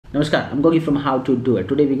Namaskar, I'm Gogi from How to Do It.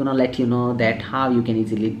 Today we're gonna let you know that how you can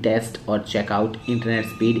easily test or check out internet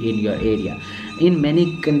speed in your area. In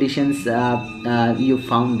many conditions, you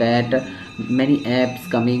found that many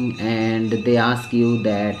apps coming and they ask you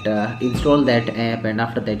that install that app, and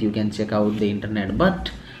after that you can check out the internet.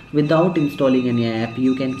 But without installing any app,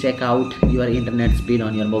 you can check out your internet speed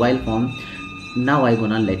on your mobile phone. Now I'm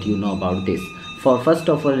gonna let you know about this. For first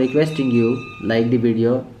of all, requesting you like the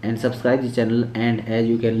video and subscribe the channel, and as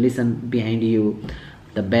you can listen behind you,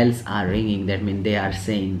 the bells are ringing. That means they are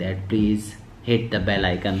saying that please hit the bell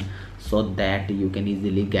icon so that you can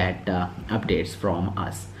easily get updates from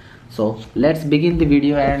us. So let's begin the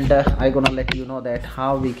video, and I'm gonna let you know that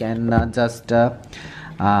how we can just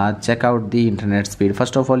check out the internet speed.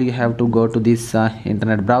 First of all, you have to go to this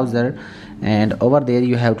internet browser, and over there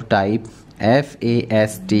you have to type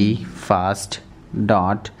fast.com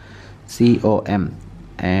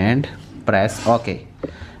and press OK.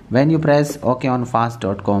 When you press OK on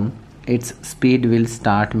fast.com, its speed will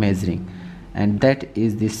start measuring, and that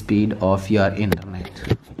is the speed of your internet.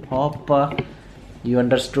 Hope you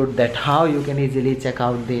understood that how you can easily check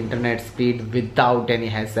out the internet speed without any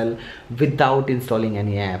hassle, without installing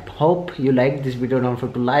any app. Hope you liked this video. Don't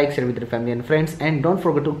forget to like, share with your family and friends, and don't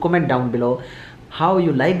forget to comment down below how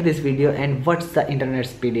you like this video and what's the internet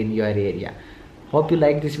speed in your area. Hope you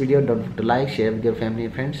like this video. Don't forget to like, share with your family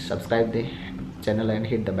and friends, subscribe the channel and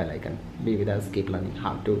hit the bell icon. Be with us, keep learning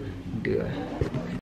how to do it.